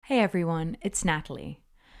Hey everyone, it's Natalie.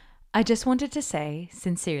 I just wanted to say,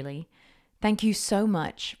 sincerely, thank you so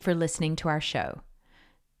much for listening to our show.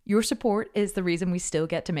 Your support is the reason we still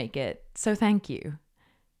get to make it, so thank you.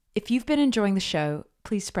 If you've been enjoying the show,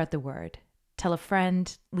 please spread the word. Tell a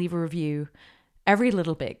friend, leave a review. Every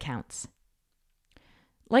little bit counts.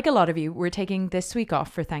 Like a lot of you, we're taking this week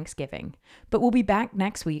off for Thanksgiving, but we'll be back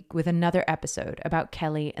next week with another episode about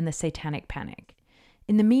Kelly and the Satanic Panic.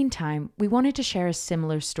 In the meantime, we wanted to share a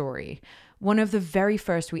similar story, one of the very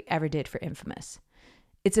first we ever did for Infamous.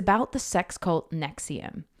 It's about the sex cult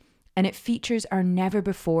NXIVM, and it features our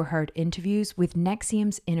never-before-heard interviews with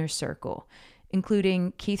NXIVM's inner circle,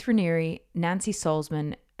 including Keith Raniere, Nancy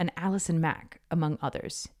Salzman, and Alison Mack, among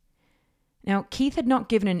others. Now, Keith had not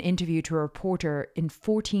given an interview to a reporter in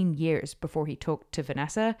 14 years before he talked to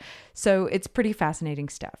Vanessa, so it's pretty fascinating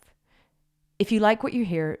stuff. If you like what you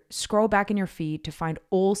hear, scroll back in your feed to find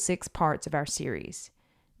all 6 parts of our series,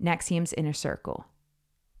 NXIVM's Inner Circle.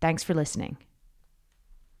 Thanks for listening.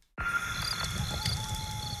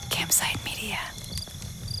 Campsite Media.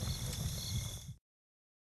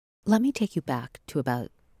 Let me take you back to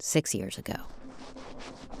about 6 years ago.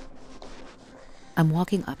 I'm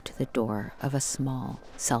walking up to the door of a small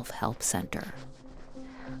self-help center.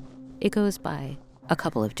 It goes by a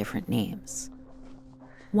couple of different names.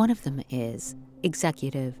 One of them is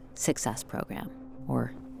Executive Success Program,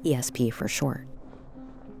 or ESP for short.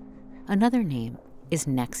 Another name is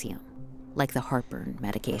NXIVM, like the heartburn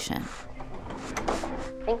medication.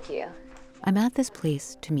 Thank you. I'm at this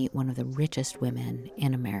place to meet one of the richest women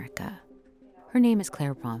in America. Her name is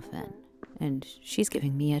Claire Bronfman, and she's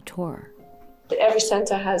giving me a tour. Every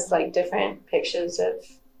center has like different pictures of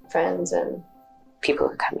friends and People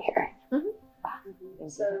who come here. Mm-hmm.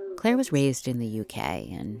 Claire was raised in the UK,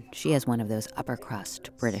 and she has one of those upper crust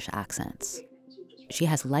British accents. She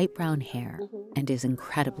has light brown hair and is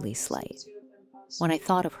incredibly slight. When I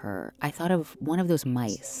thought of her, I thought of one of those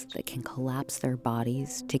mice that can collapse their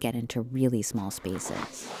bodies to get into really small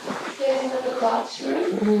spaces.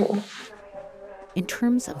 In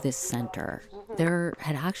terms of this center, there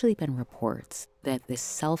had actually been reports that this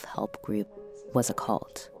self-help group was a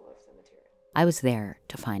cult. I was there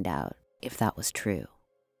to find out if that was true.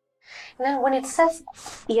 Now, when it says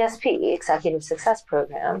ESP, Executive Success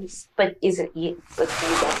Programs, but is it, do you get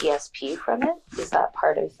ESP from it? Is that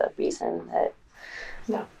part of the reason that...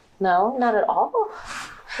 No. No, not at all?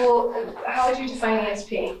 Well, how would you define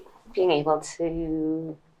ESP? Being able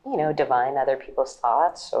to, divine other people's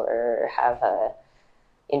thoughts or have a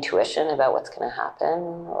intuition about what's going to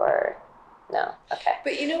happen or... No, okay.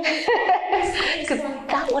 But you know what? Because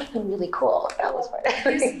that would have been really cool if that was part of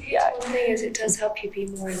it. Yeah. One thing is it does help you be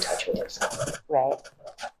more in touch with yourself. Right.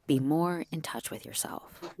 Be more in touch with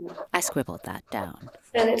yourself. I scribbled that down.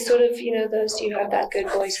 And it's sort of, those you have that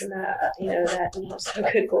good voice and that, that not so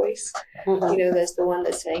good voice. Mm-hmm. There's the one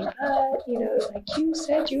that's saying, like you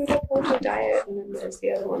said you would uphold your diet. And then there's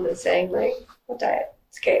the other one that's saying, like, what diet?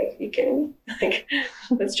 It's okay. Are you kidding me? Like,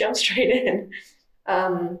 let's jump straight in.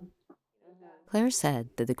 Claire said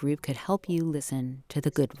that the group could help you listen to the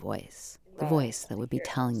good voice, the voice that would be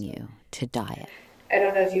telling you to diet. I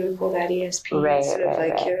don't know if you would call that ESP. Right, sort of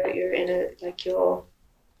right, like right. your inner, like your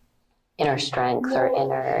Inner strength or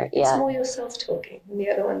inner, It's more yourself talking, and the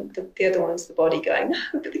other one's the body going, no,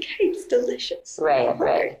 but the cake's delicious.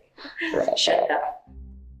 Right. Shut up.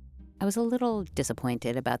 I was a little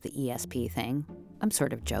disappointed about the ESP thing. I'm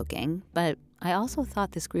sort of joking, but I also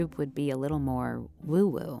thought this group would be a little more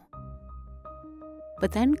woo-woo.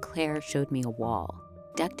 But then Claire showed me a wall,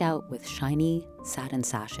 decked out with shiny satin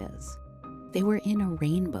sashes. They were in a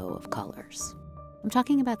rainbow of colors. I'm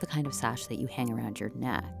talking about the kind of sash that you hang around your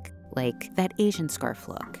neck, like that Asian scarf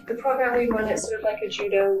look. The program we run is sort of like a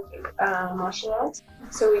judo martial arts.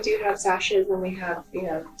 So we do have sashes, and we have,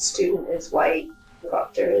 student is white,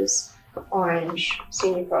 proctor is orange,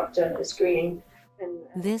 senior proctor is green. And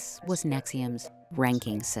This was NXIVM's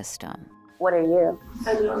ranking system. What are you?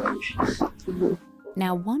 I'm an orange. Mm-hmm.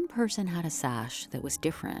 Now, one person had a sash that was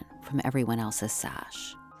different from everyone else's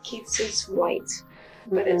sash. Keith's is white,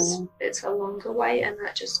 but it's a longer white, and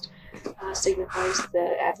that just signifies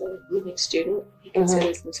the ever-living student. He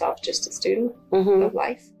considers himself just a student of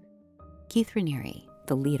life. Keith Raniere,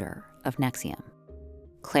 the leader of NXIVM.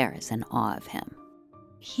 Claire is in awe of him.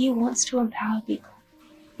 He wants to empower people.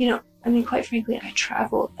 Quite frankly, I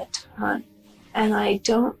travel a ton, and I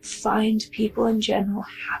don't find people in general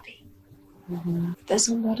happy. There's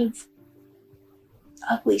a lot of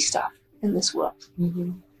ugly stuff in this world.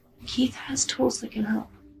 Keith has tools that can help.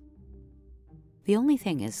 The only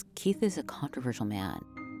thing is, Keith is a controversial man,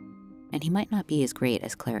 and he might not be as great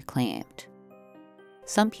as Claire claimed.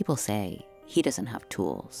 Some people say he doesn't have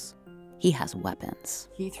tools. He has weapons.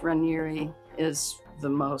 Keith Raniere is the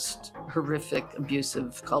most horrific,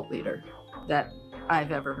 abusive cult leader that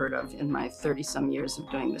I've ever heard of in my 30-some years of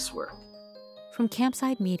doing this work. From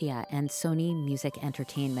Campside Media and Sony Music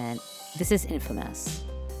Entertainment, this is Infamous.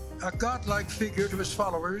 A godlike figure to his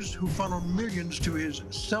followers who funneled millions to his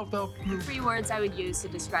self-help group. 3 words I would use to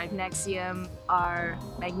describe NXIVM are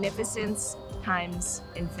magnificence times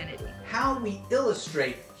infinity. How we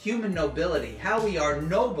illustrate human nobility, how we are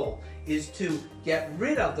noble, is to get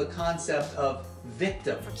rid of the concept of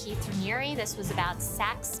victim. For Keith Raniere, this was about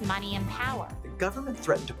sex, money, and power. The government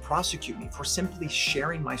threatened to prosecute me for simply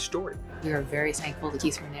sharing my story. We are very thankful to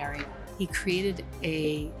Keith Raniere. He created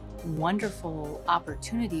a wonderful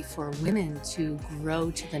opportunity for women to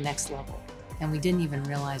grow to the next level. And we didn't even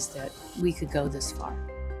realize that we could go this far.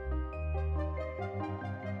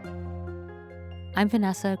 I'm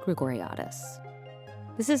Vanessa Grigoriadis.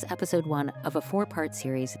 This is episode 1 of a 4-part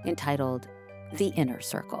series entitled The Inner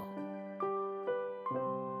Circle.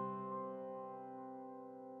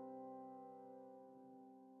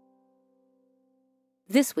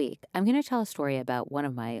 This week, I'm going to tell a story about one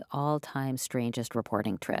of my all-time strangest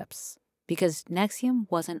reporting trips. Because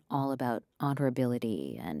NXIVM wasn't all about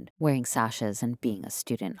honorability and wearing sashes and being a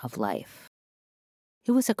student of life.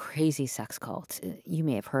 It was a crazy sex cult. You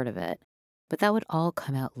may have heard of it, but that would all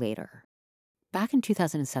come out later. Back in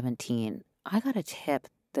 2017, I got a tip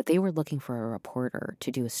that they were looking for a reporter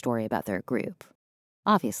to do a story about their group.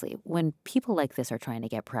 Obviously, when people like this are trying to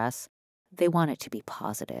get press, they want it to be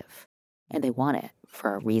positive. And they want it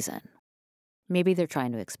for a reason. Maybe they're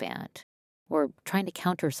trying to expand, or trying to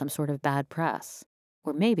counter some sort of bad press,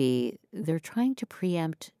 or maybe they're trying to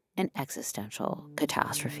preempt an existential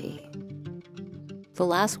catastrophe. The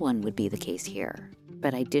last one would be the case here,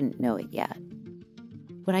 but I didn't know it yet.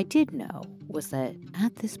 What I did know was that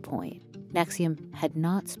at this point, NXIVM had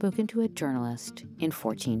not spoken to a journalist in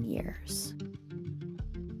 14 years.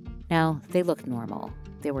 Now, they looked normal.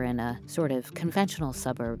 They were in a sort of conventional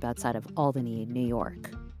suburb outside of Albany, New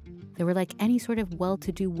York. They were like any sort of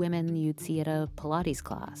well-to-do women you'd see at a Pilates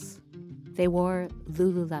class. They wore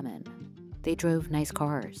Lululemon. They drove nice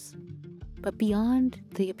cars. But beyond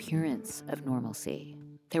the appearance of normalcy,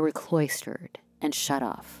 they were cloistered and shut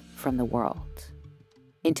off from the world.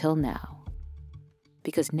 Until now.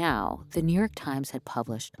 Because now, the New York Times had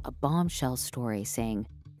published a bombshell story saying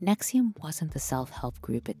NXIVM wasn't the self-help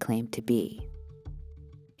group it claimed to be.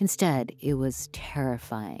 Instead, it was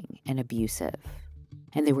terrifying and abusive,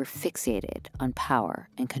 and they were fixated on power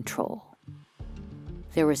and control.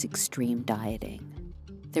 There was extreme dieting.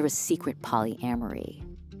 There was secret polyamory.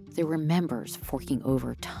 There were members forking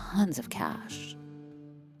over tons of cash.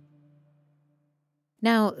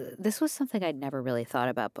 Now, this was something I'd never really thought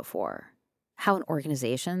about before. How an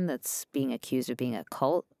organization that's being accused of being a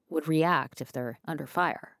cult would react if they're under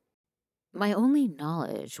fire. My only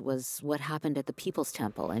knowledge was what happened at the People's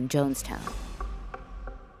Temple in Jonestown.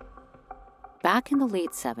 Back in the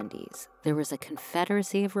late 70s, there was a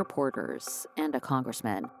confederacy of reporters and a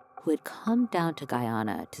congressman who had come down to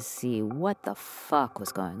Guyana to see what the fuck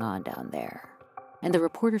was going on down there. And the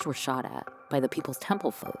reporters were shot at by the People's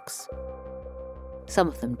Temple folks. Some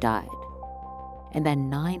of them died. And then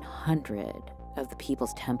 900 of the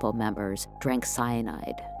People's Temple members drank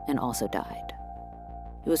cyanide and also died.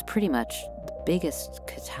 It was pretty much the biggest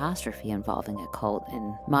catastrophe involving a cult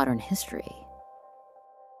in modern history.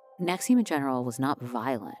 NXIVM in general was not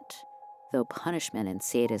violent, though punishment and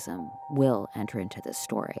sadism will enter into this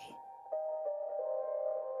story.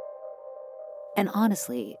 And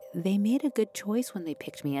honestly, they made a good choice when they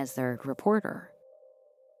picked me as their reporter.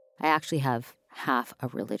 I actually have half a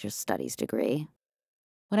religious studies degree.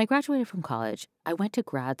 When I graduated from college, I went to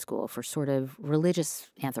grad school for sort of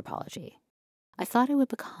religious anthropology. I thought I would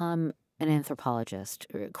become an anthropologist,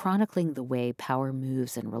 chronicling the way power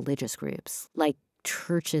moves in religious groups, like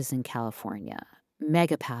churches in California,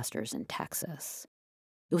 mega pastors in Texas.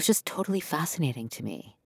 It was just totally fascinating to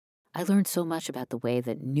me. I learned so much about the way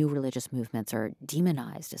that new religious movements are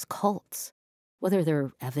demonized as cults, whether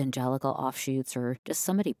they're evangelical offshoots or just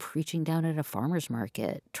somebody preaching down at a farmer's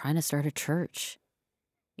market trying to start a church.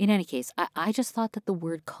 In any case, I just thought that the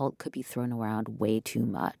word cult could be thrown around way too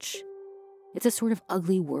much. It's a sort of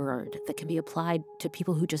ugly word that can be applied to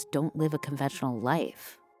people who just don't live a conventional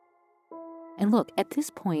life. And look, at this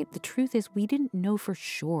point, the truth is we didn't know for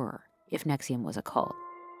sure if NXIVM was a cult.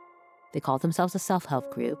 They called themselves a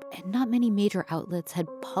self-help group, and not many major outlets had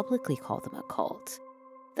publicly called them a cult.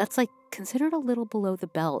 That's considered a little below the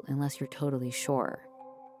belt unless you're totally sure.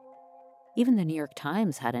 Even the New York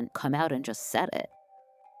Times hadn't come out and just said it.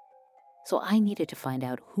 So I needed to find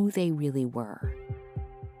out who they really were.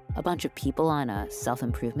 A bunch of people on a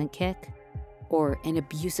self-improvement kick, or an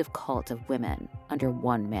abusive cult of women under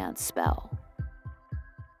one man's spell.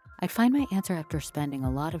 I'd find my answer after spending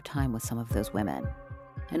a lot of time with some of those women,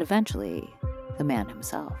 and eventually, the man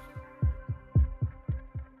himself.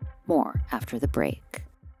 More after the break.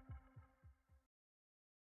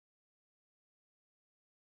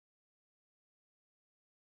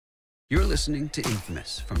 You're listening to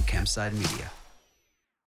Infamous from Campside Media.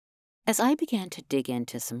 As I began to dig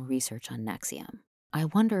into some research on NXIVM, I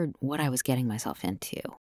wondered what I was getting myself into.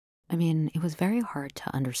 I mean, it was very hard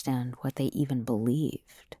to understand what they even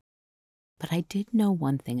believed. But I did know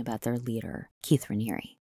one thing about their leader, Keith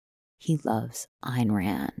Raniere. He loves Ayn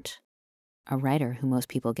Rand, a writer who most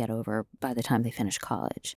people get over by the time they finish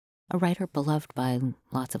college, a writer beloved by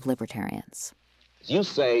lots of libertarians. You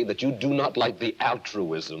say that you do not like the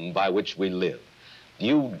altruism by which we live.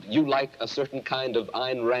 You like a certain kind of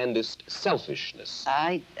Ayn Randist selfishness.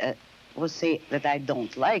 I would say that I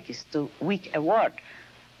don't like is too weak a word.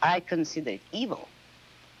 I consider it evil.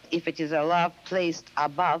 If it is a love placed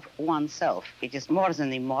above oneself, it is more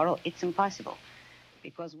than immoral, it's impossible.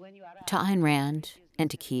 Because when you are... To Ayn Rand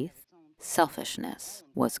and to Keith, selfishness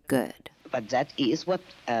was good. But that is what,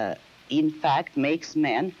 in fact, makes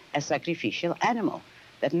man a sacrificial animal.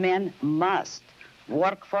 That man must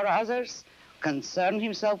work for others, concern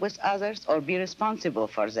himself with others, or be responsible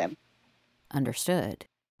for them. Understood.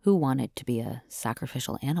 Who wanted to be a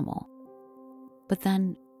sacrificial animal? But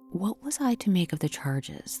then, what was I to make of the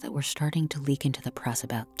charges that were starting to leak into the press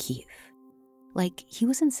about Keith? Like, he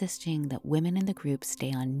was insisting that women in the group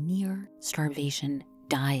stay on near-starvation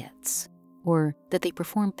diets, or that they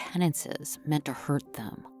perform penances meant to hurt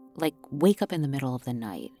them, like wake up in the middle of the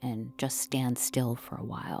night and just stand still for a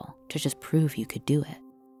while to just prove you could do it.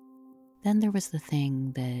 Then there was the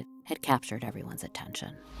thing that had captured everyone's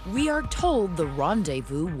attention. We are told the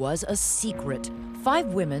rendezvous was a secret.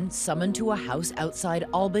 5 women summoned to a house outside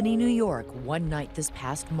Albany, New York, one night this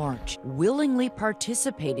past March, willingly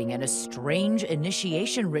participating in a strange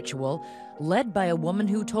initiation ritual led by a woman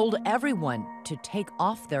who told everyone to take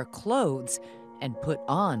off their clothes and put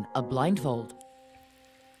on a blindfold.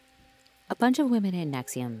 A bunch of women in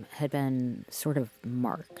NXIVM had been sort of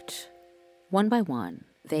marked. One by one,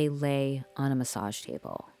 they lay on a massage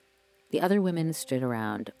table. The other women stood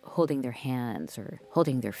around holding their hands or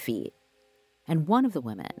holding their feet. And one of the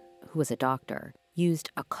women, who was a doctor, used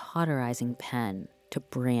a cauterizing pen to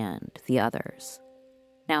brand the others.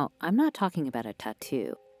 Now, I'm not talking about a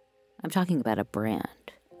tattoo. I'm talking about a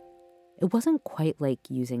brand. It wasn't quite like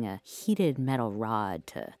using a heated metal rod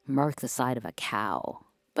to mark the side of a cow,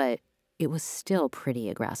 but it was still pretty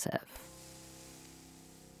aggressive.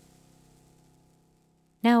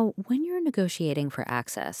 Now, when you're negotiating for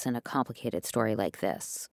access in a complicated story like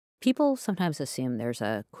this, people sometimes assume there's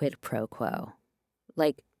a quid pro quo.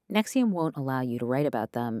 Like, NXIVM won't allow you to write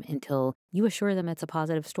about them until you assure them it's a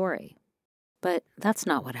positive story. But that's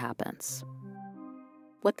not what happens.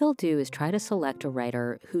 What they'll do is try to select a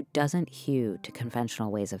writer who doesn't hew to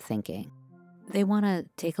conventional ways of thinking. They want to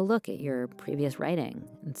take a look at your previous writing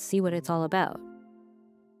and see what it's all about.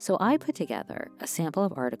 So I put together a sample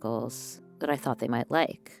of articles that I thought they might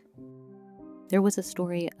like. There was a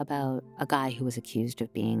story about a guy who was accused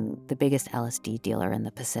of being the biggest LSD dealer in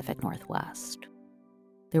the Pacific Northwest.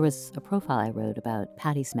 There was a profile I wrote about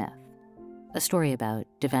Patti Smith, a story about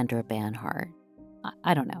Devendra Banhart.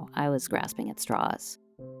 I don't know, I was grasping at straws.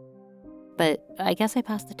 But I guess I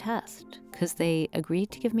passed the test, because they agreed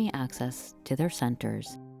to give me access to their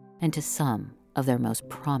centers and to some of their most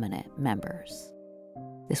prominent members.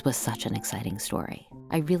 This was such an exciting story.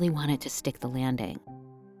 I really wanted to stick the landing,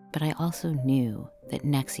 but I also knew that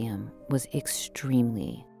NXIVM was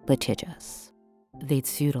extremely litigious. They'd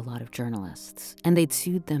sued a lot of journalists, and they'd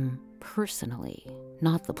sued them personally,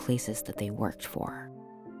 not the places that they worked for.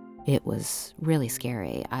 It was really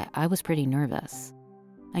scary. I was pretty nervous.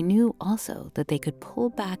 I knew also that they could pull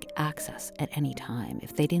back access at any time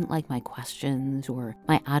if they didn't like my questions or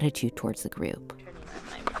my attitude towards the group.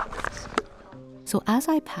 So as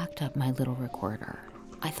I packed up my little recorder,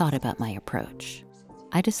 I thought about my approach.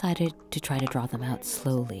 I decided to try to draw them out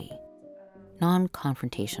slowly,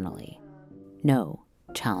 non-confrontationally. No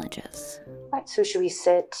challenges. All right, so should we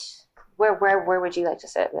sit? Where would you like to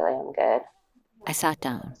sit? Really, I'm good. I sat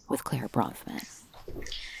down with Claire Bronfman.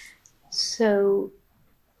 So,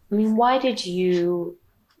 I mean, why did you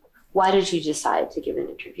decide to give an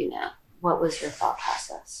interview now? What was your thought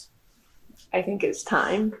process? I think it's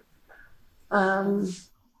time.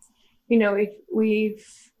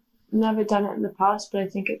 We've never done it in the past, but I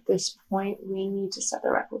think at this point we need to set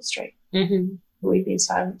the record straight. We've been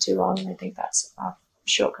silent too long, and I think that's our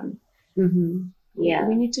shortcoming. Yeah.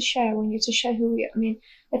 We need to share. We need to share who we are. I mean,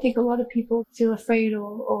 I think a lot of people feel afraid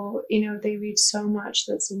or they read so much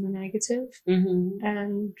that's in the negative,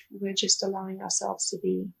 and we're just allowing ourselves to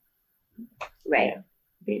be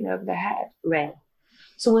beaten over the head. Right.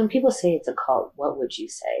 So when people say it's a cult, what would you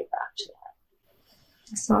say back to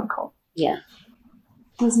that? It's not a cult. Yeah.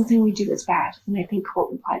 There's nothing we do that's bad, and I think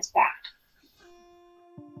cult implies bad.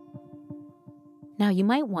 Now, you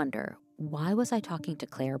might wonder, why was I talking to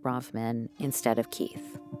Claire Bronfman instead of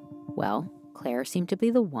Keith? Well, Claire seemed to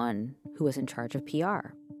be the one who was in charge of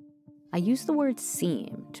PR. I use the word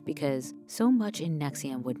seemed because so much in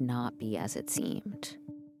NXIVM would not be as it seemed.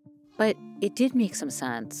 But it did make some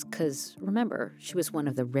sense because, remember, she was one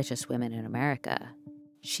of the richest women in America.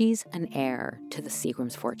 She's an heir to the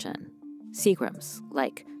Seagram's fortune. Seagrams,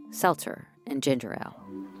 like seltzer and ginger ale.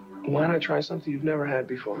 Why not try something you've never had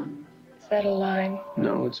before? Is that a line?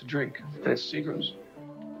 No, it's a drink. That's Seagram's.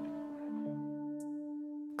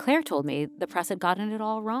 Claire told me the press had gotten it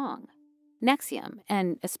all wrong. NXIVM,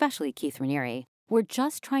 and especially Keith Raniere, were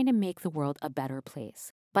just trying to make the world a better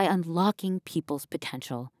place by unlocking people's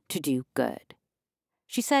potential to do good.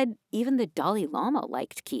 She said even the Dalai Lama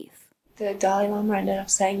liked Keith. The Dalai Lama ended up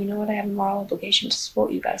saying, you know what, I have a moral obligation to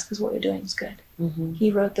support you guys because what you're doing is good.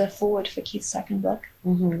 He wrote the foreword for Keith's second book.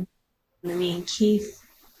 I mean, Keith,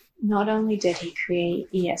 not only did he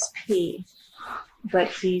create ESP, but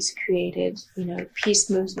he's created, peace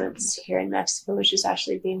movements here in Mexico, which has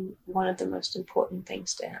actually been one of the most important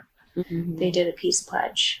things to him. They did a peace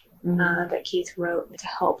pledge that Keith wrote to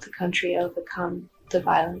help the country overcome the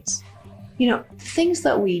violence. Things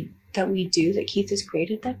that we do that Keith has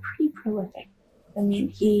created, they're pretty prolific. I mean,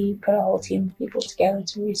 he put a whole team of people together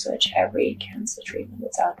to research every cancer treatment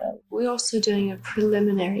that's out there. We're also doing a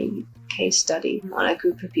preliminary case study on a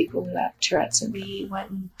group of people who have Tourette's, and we went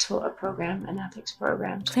and taught a program, an ethics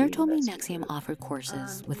program. Claire told me NXIVM offered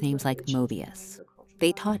courses with names like Mobius.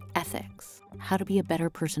 They taught ethics, how to be a better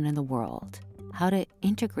person in the world, how to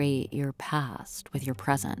integrate your past with your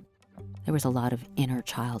present. There was a lot of inner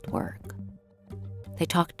child work. They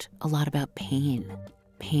talked a lot about pain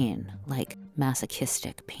like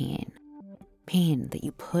masochistic pain. Pain that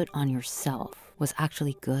you put on yourself was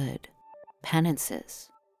actually good.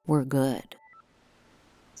 Penances were good.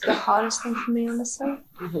 The hardest thing for me, honestly,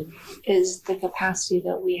 is the capacity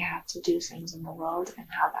that we have to do things in the world and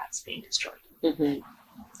how that's being destroyed.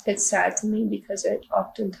 It's sad to me because it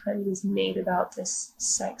oftentimes is made about this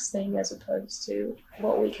sex thing as opposed to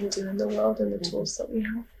what we can do in the world and the tools that we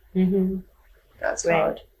have. That's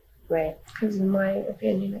hard. Right. Because in my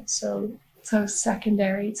opinion, it's so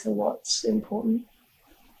secondary to what's important.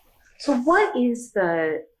 So what is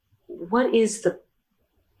the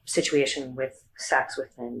situation with sex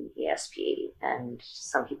within ESP, and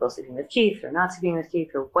some people sleeping with Keith or not sleeping with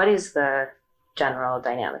Keith, or what is the general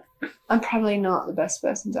dynamic? I'm probably not the best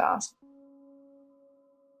person to ask.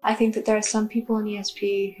 I think that there are some people in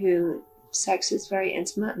ESP who sex is very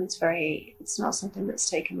intimate and it's not something that's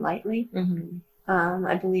taken lightly.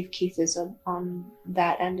 I believe Keith is on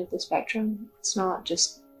that end of the spectrum. It's not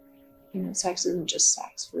just, sex isn't just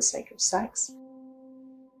sex for the sake of sex.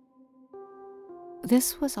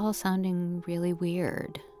 This was all sounding really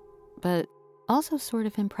weird, but also sort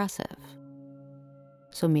of impressive.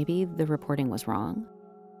 So maybe the reporting was wrong?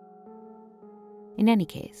 In any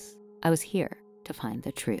case, I was here to find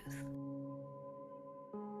the truth.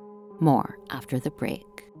 More after the break.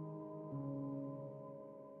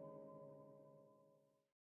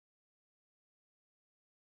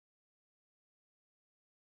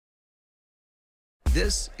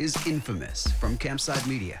 This is Infamous from Campside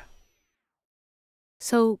Media.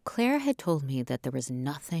 So Claire had told me that there was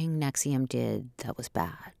nothing NXIVM did that was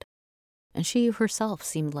bad. And she herself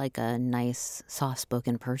seemed like a nice,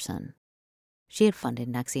 soft-spoken person. She had funded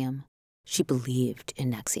NXIVM. She believed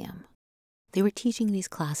in NXIVM. They were teaching these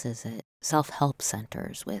classes at self-help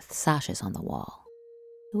centers with sashes on the wall.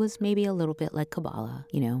 It was maybe a little bit like Kabbalah,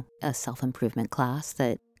 a self-improvement class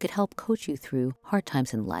that could help coach you through hard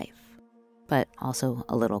times in life, but also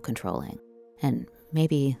a little controlling. And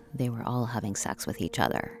maybe they were all having sex with each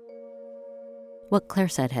other. What Claire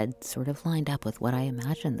said had sort of lined up with what I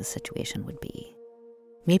imagined the situation would be.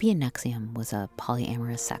 Maybe NXIVM was a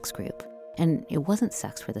polyamorous sex group, and it wasn't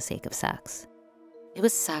sex for the sake of sex. It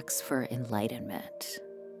was sex for enlightenment,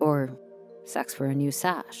 or sex for a new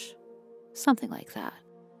sash, something like that.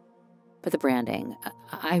 But the branding,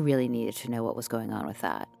 I really needed to know what was going on with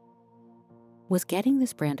that. Was getting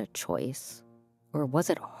this brand a choice, or was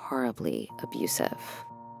it horribly abusive?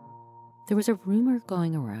 There was a rumor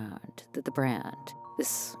going around that the brand,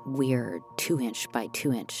 This weird 2-inch by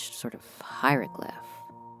 2-inch sort of hieroglyph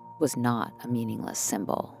was not a meaningless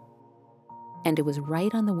symbol. And it was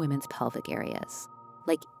right on the women's pelvic areas,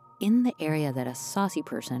 like in the area that a saucy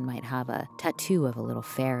person might have a tattoo of a little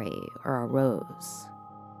fairy or a rose.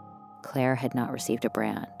 Claire had not received a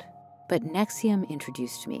brand, but NXIVM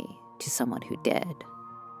introduced me to someone who did.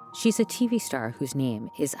 She's a TV star whose name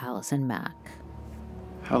is Allison Mack.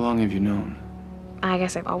 How long have you known? I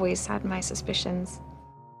guess I've always had my suspicions.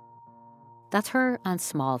 That's her on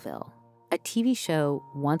Smallville, a TV show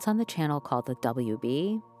once on the channel called the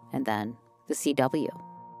WB and then the CW.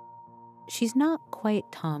 She's not quite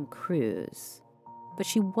Tom Cruise, but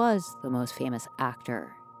she was the most famous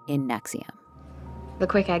actor in NXIVM. The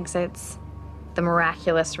quick exits, the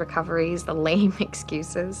miraculous recoveries, the lame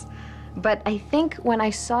excuses. But I think when I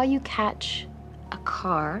saw you catch a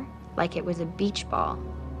car like it was a beach ball,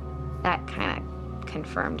 that kind of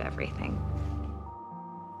confirmed everything.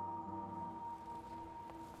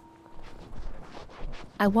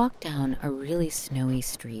 I walked down a really snowy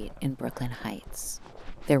street in Brooklyn Heights.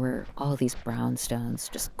 There were all these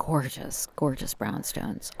brownstones, just gorgeous, gorgeous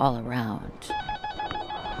brownstones all around.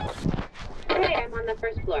 Hey, I'm on the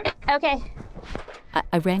first floor. Okay.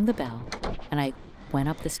 I rang the bell, and I went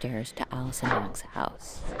up the stairs to Allison Mack's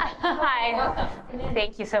house. Hi.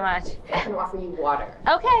 Thank you so much. I can offer you water.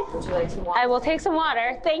 Okay. Would you like some water? I will take some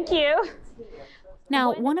water. Thank you.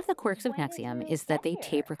 Now, one of the quirks of NXIVM is that they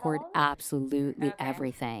tape record absolutely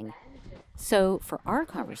everything. So for our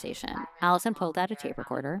conversation, Allison pulled out a tape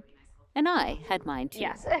recorder, and I had mine too.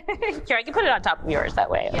 Yes. Here, I can put it on top of yours that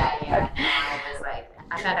way. Yeah.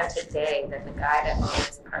 I found out today that the guy that owned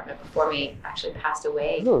this apartment before me actually passed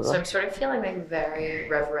away. Ooh. So I'm sort of feeling like very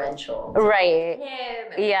reverential. Right.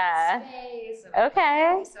 Him and Yeah. his space and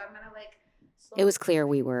Okay. So I'm gonna like. It was clear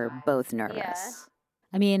we were both nervous. Yeah.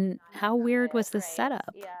 I mean, how weird was this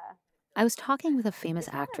setup? I was talking with a famous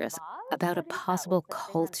actress about a possible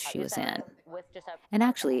cult she was in. And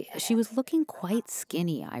actually, she was looking quite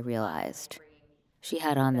skinny, I realized. She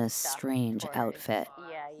had on this strange outfit,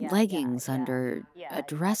 leggings under a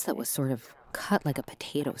dress that was sort of cut like a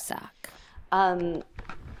potato sack.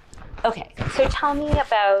 Okay, so tell me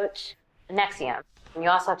about NXIVM. And you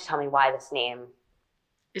also have to tell me why this name.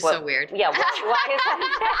 It's so weird. Yeah, why is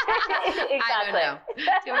that? Exactly. I don't know.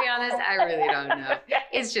 To be honest, I really don't know.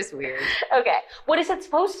 It's just weird. Okay, what is it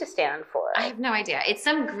supposed to stand for? I have no idea. It's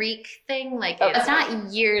some Greek thing. Like Okay. it's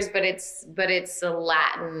not years, but it's a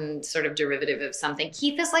Latin sort of derivative of something.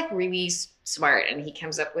 Keith is like really smart, and he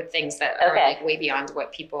comes up with things that are like way beyond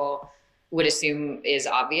what people would assume is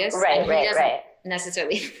obvious. And he doesn't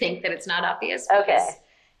necessarily think that it's not obvious. Because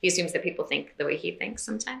he assumes that people think the way he thinks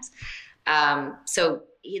sometimes. So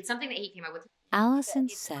it's something that he came up with. Allison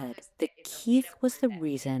said that Keith was the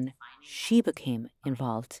reason she became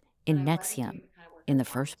involved in NXIVM in the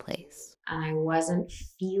first place. And I wasn't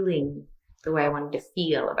feeling the way I wanted to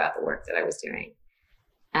feel about the work that I was doing.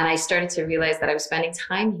 And I started to realize that I was spending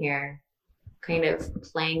time here kind of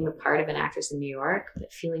playing the part of an actress in New York,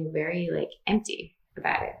 but feeling very like empty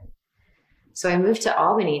about it. So I moved to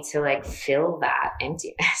Albany to like fill that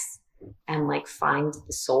emptiness and like find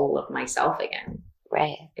the soul of myself again.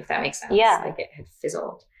 Right. If that makes sense. Yeah. Like it had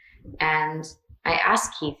fizzled. And I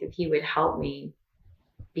asked Keith if he would help me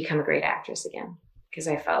become a great actress again, because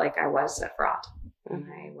I felt like I was a fraud. And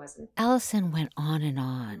I wasn't. Allison went on and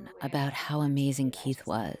on about how amazing Keith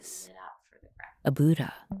was. A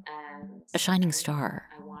Buddha. A shining star.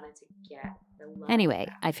 Anyway,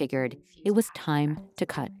 I figured it was time to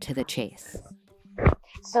cut to the chase.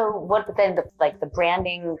 So what then the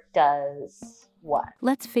branding does what?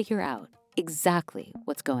 Let's figure out exactly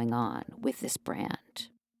what's going on with this brand.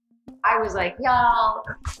 I was like, y'all,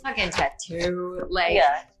 fucking tattoo. Like,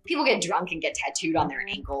 people get drunk and get tattooed on their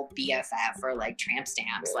ankle, BFF, or like tramp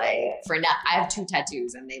stamps. Like, for I have 2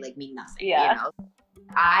 tattoos and they like mean nothing. Yeah. You know?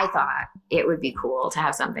 I thought it would be cool to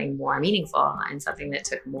have something more meaningful and something that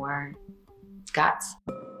took more guts.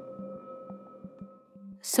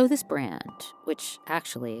 So this brand, which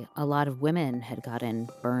actually a lot of women had gotten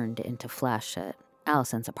burned into flesh at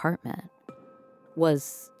Allison's apartment,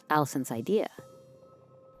 was Allison's idea.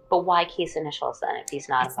 But why Keith's initials then if he's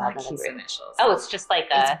not It's involved not in the Keith's group? initials. Oh, it's just like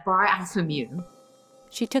It's Bar Alpha Mu.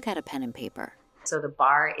 She took out a pen and paper. So the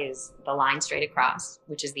bar is the line straight across,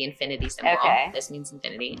 which is the infinity symbol. Okay. This means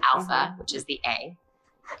infinity. Alpha, which is the A.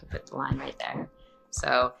 I can put the line right there.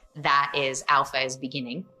 So that is alpha is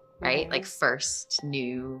beginning, right? Like first,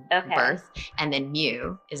 new birth. And then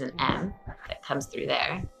mu is an M that comes through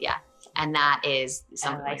there. Yeah. And that is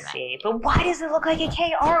something like that. I see. But why does it look like a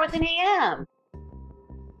KR with an AM?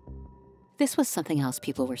 This was something else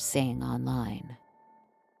people were saying online.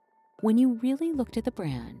 When you really looked at the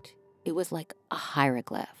brand, it was like a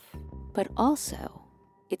hieroglyph, but also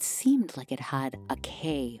it seemed like it had a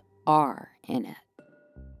KR in it.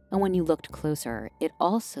 And when you looked closer, it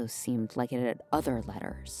also seemed like it had other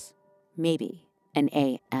letters, maybe an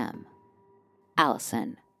AM.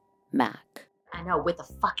 Allison Mack. I know, with the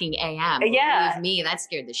fucking AM. Yeah. Believe me, that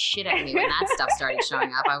scared the shit out of me when that stuff started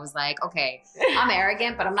showing up. I was like, okay, I'm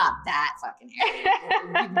arrogant, but I'm not that fucking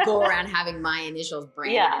arrogant. You go around having my initials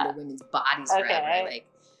branded into women's bodies forever. Like,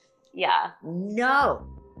 no.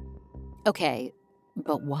 Okay,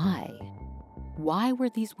 but why? Why were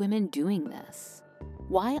these women doing this?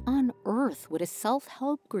 Why on earth would a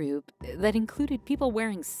self-help group that included people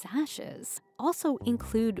wearing sashes also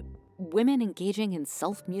include women engaging in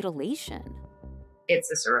self-mutilation? It's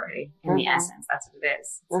a sorority in the essence. That's what it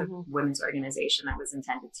is. It's a women's organization that was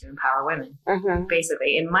intended to empower women.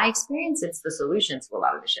 Basically, in my experience, it's the solution to a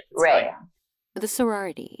lot of the shit that's going on. The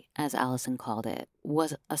sorority, as Allison called it,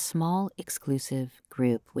 was a small, exclusive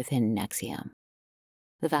group within NXIVM.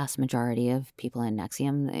 The vast majority of people in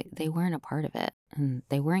NXIVM, they weren't a part of it, and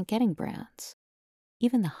they weren't getting brands.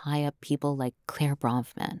 Even the high-up people like Claire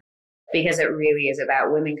Bronfman. Because it really is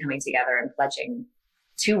about women coming together and pledging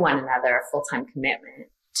to one another a full-time commitment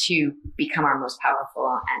to become our most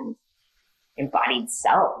powerful and embodied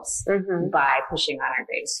selves by pushing on our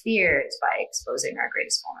greatest fears, by exposing our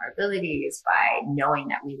greatest vulnerabilities, by knowing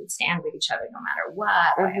that we would stand with each other no matter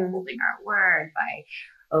what, by upholding our word,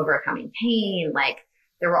 by overcoming pain. Like,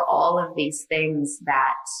 there were all of these things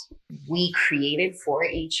that we created for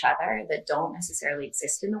each other that don't necessarily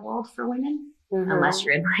exist in the world for women, unless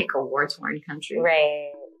you're in like a war-torn country.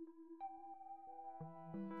 Right.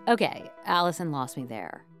 Okay, Allison lost me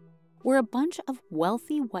there. Were a bunch of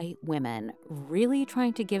wealthy white women really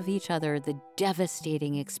trying to give each other the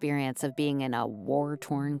devastating experience of being in a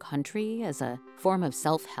war-torn country as a form of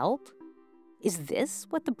self-help? Is this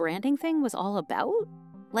what the branding thing was all about?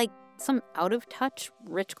 Like some out-of-touch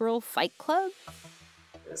rich girl fight club?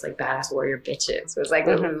 It was like badass warrior bitches. It was like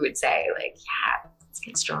what we would say, like, yeah, let's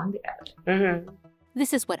get strong together.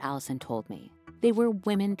 This is what Allison told me. They were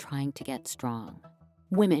women trying to get strong.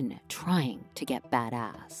 Women trying to get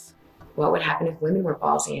badass. What would happen if women were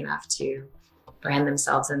ballsy enough to brand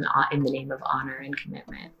themselves in the name of honor and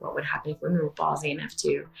commitment? What would happen if women were ballsy enough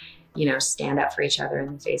to, you know, stand up for each other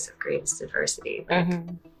in the face of greatest adversity? Like,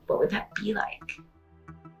 what would that be like?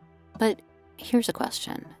 But here's a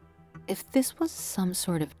question. If this was some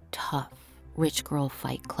sort of tough, rich girl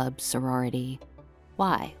fight club sorority,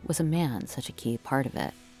 why was a man such a key part of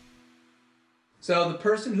it? So the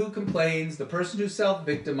person who complains, the person who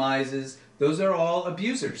self-victimizes, those are all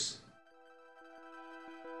abusers.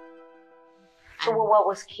 So what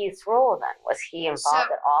was Keith's role then? Was he involved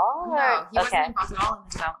at all? No, he wasn't involved at all in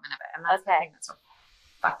the development of it. And that's the thing that's so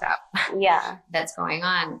fucked up. That's going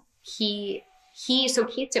on. So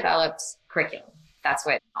Keith developed curriculum. That's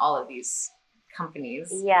what all of these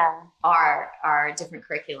companies are different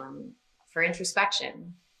curriculum for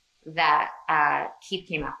introspection that Keith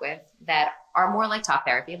came up with that are more like talk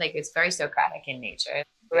therapy. Like, it's very Socratic in nature.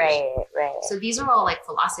 Right. So these are all like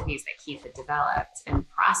philosophies that Keith had developed and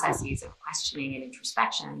processes of questioning and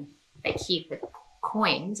introspection that Keith had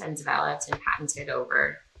coined and developed and patented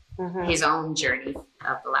over his own journey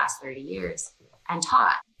of the last 30 years and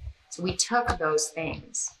taught. So we took those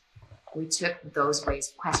things. We took those ways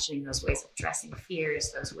of questioning, those ways of addressing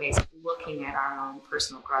fears, those ways of looking at our own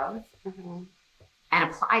personal growth and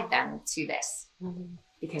applied them to this.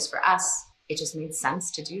 Because for us, it just made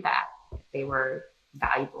sense to do that. They were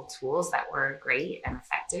valuable tools that were great and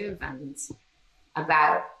effective. And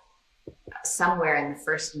about somewhere in the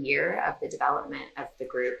first year of the development of the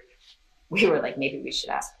group, we were like, maybe we should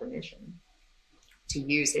ask permission to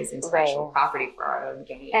use his intellectual property for our own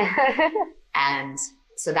gain. And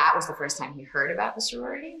so that was the first time he heard about the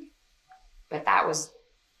sorority, but that was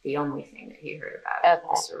the only thing that he heard about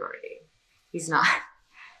the sorority. He's not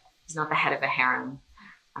the head of a harem.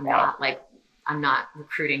 I'm not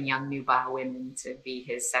recruiting young nubile women to be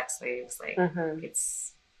his sex slaves. Like,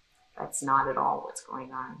 that's not at all what's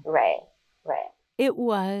going on. Right. It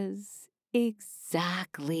was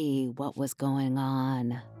exactly what was going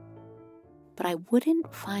on. But I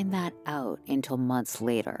wouldn't find that out until months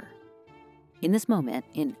later. In this moment,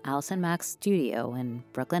 in Allison Mack's studio in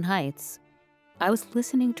Brooklyn Heights, I was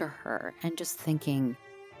listening to her and just thinking,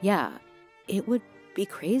 yeah, it would be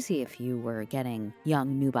crazy if you were getting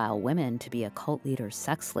young nubile women to be a cult leader's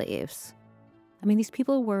sex slaves. I mean, these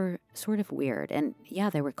people were sort of weird, and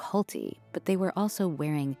yeah, they were culty, but they were also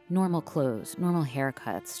wearing normal clothes, normal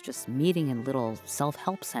haircuts, just meeting in little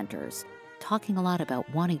self-help centers, talking a lot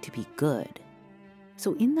about wanting to be good.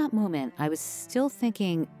 So in that moment, I was still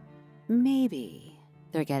thinking, maybe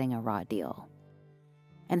they're getting a raw deal.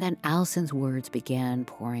 And then Allison's words began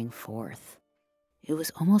pouring forth. It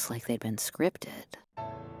was almost like they'd been scripted. I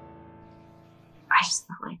just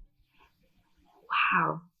felt like,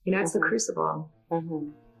 wow, it's the crucible.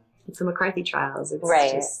 It's the McCarthy trials. It's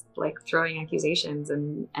just like throwing accusations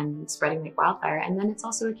and spreading like wildfire. And then it's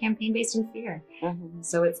also a campaign based in fear.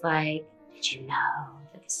 So it's like, did you know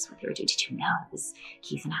that this is what they were doing? Did you know that this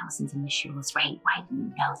Keith and Allison's initials, right? Why didn't you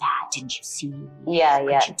know that? Didn't you see? Could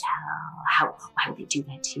you tell? Why would they do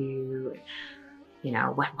that to you?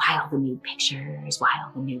 Why all the nude pictures? Why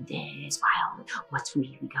all the nude this? What's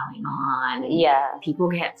really going on? And people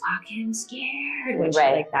get fucking scared when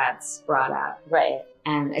shit like that's brought up.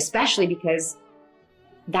 And especially because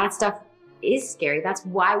that stuff is scary. That's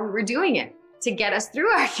why we were doing it, to get us through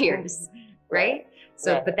our fears, right?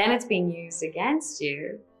 So, but then it's being used against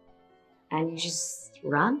you and you just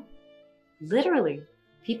run. Literally.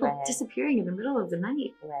 People disappearing in the middle of the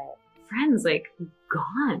night. Friends like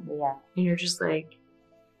gone. And you're just like,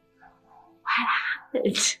 what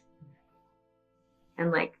happened?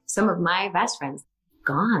 And like some of my best friends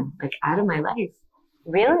gone, like out of my life.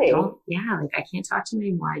 Really? Like I can't talk to them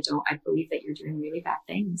anymore. I believe that you're doing really bad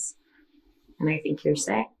things. And I think you're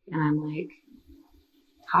sick. And I'm like,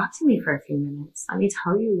 talk to me for a few minutes. Let me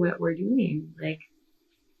tell you what we're doing. Like,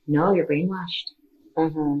 no, you're brainwashed.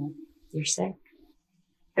 You're sick.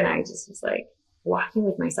 And I just was like walking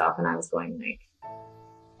with myself and I was going like,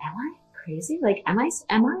 am I crazy? Like, am I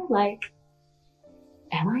like,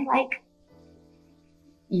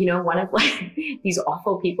 one of like these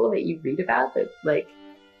awful people that you read about that like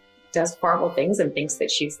does horrible things and thinks that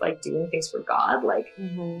she's like doing things for God? Like,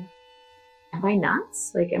 am I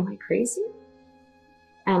nuts? Like, am I crazy?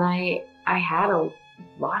 And I had a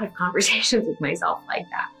lot of conversations with myself like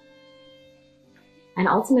that. And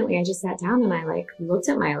ultimately I just sat down and I like looked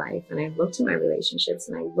at my life and I looked at my relationships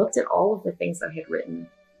and I looked at all of the things I had written,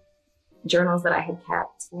 journals that I had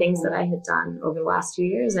kept, things that I had done over the last 2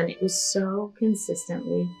 years. And it was so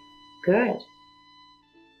consistently good.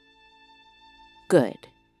 Good.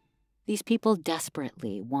 These people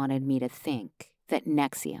desperately wanted me to think that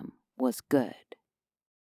NXIVM was good.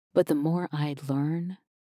 But the more I'd learn,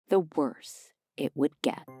 the worse it would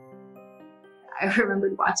get. I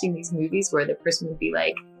remembered watching these movies where the person would be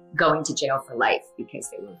like going to jail for life because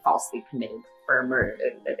they were falsely committed for a murder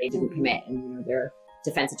that they didn't commit. And, their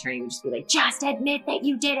defense attorney would just be like, just admit that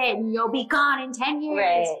you did it and you'll be gone in 10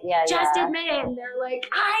 years. Just admit it. And they're like,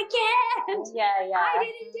 I can't. I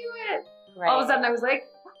didn't do it. All of a sudden I was like,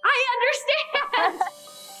 I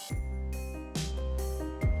understand.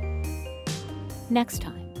 Next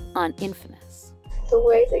time on Infamous. The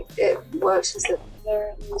way that it works is that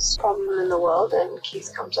there is a problem in the world and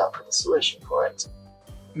Keith comes up with a solution for it.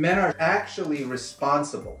 Men are actually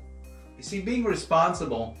responsible. You see, being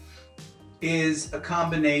responsible is a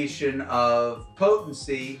combination of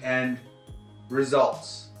potency and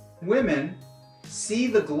results. Women see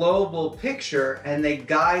the global picture and they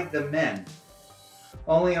guide the men.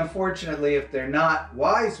 Only unfortunately, if they're not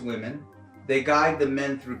wise women, they guide the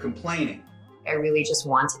men through complaining. I really just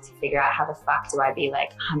wanted to figure out how the fuck do I be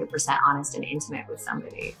like 100% honest and intimate with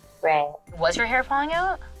somebody. Was your hair falling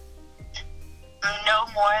out? No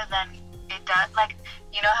more than it does. Like,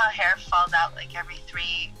 you know how hair falls out like every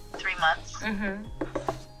three months?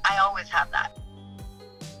 I always have that.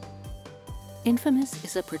 Infamous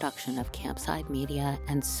is a production of Campside Media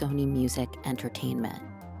and Sony Music Entertainment.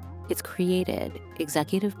 It's created,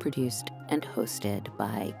 executive produced, and hosted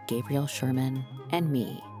by Gabriel Sherman and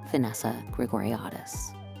me, Vanessa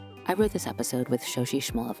Grigoriadis. I wrote this episode with Shoshi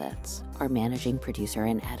Shmulevitz, our managing producer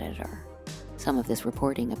and editor. Some of this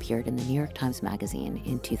reporting appeared in the New York Times Magazine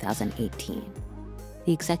in 2018.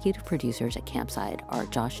 The executive producers at Campside are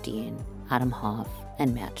Josh Dean, Adam Hoff,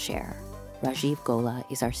 and Matt Scher. Rajiv Gola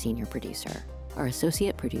is our senior producer. Our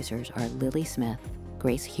associate producers are Lily Smith,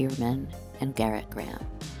 Grace Heerman, and Garrett Graham.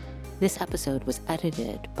 This episode was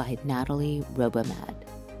edited by Natalie Robomed,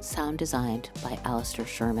 sound designed by Alistair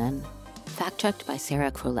Sherman, fact-checked by Sarah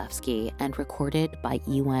Krolewski, and recorded by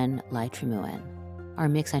Ewen Lai-Tremuan. Our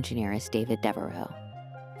mix engineer is David Devereaux.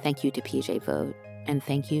 Thank you to PJ Vogt, and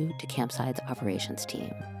thank you to Campside's operations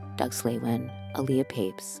team, Doug Slaywin, Aaliyah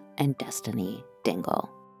Papes, and Destiny Dingle.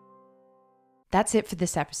 That's it for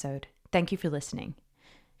this episode. Thank you for listening.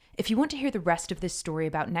 If you want to hear the rest of this story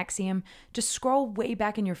about NXIVM, just scroll way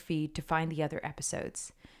back in your feed to find the other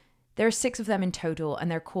episodes. There are 6 of them in total, and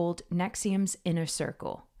they're called NXIVM's Inner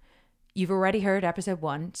Circle. You've already heard episode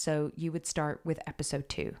 1, so you would start with episode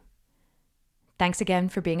 2. Thanks again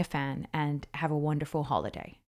for being a fan, and have a wonderful holiday.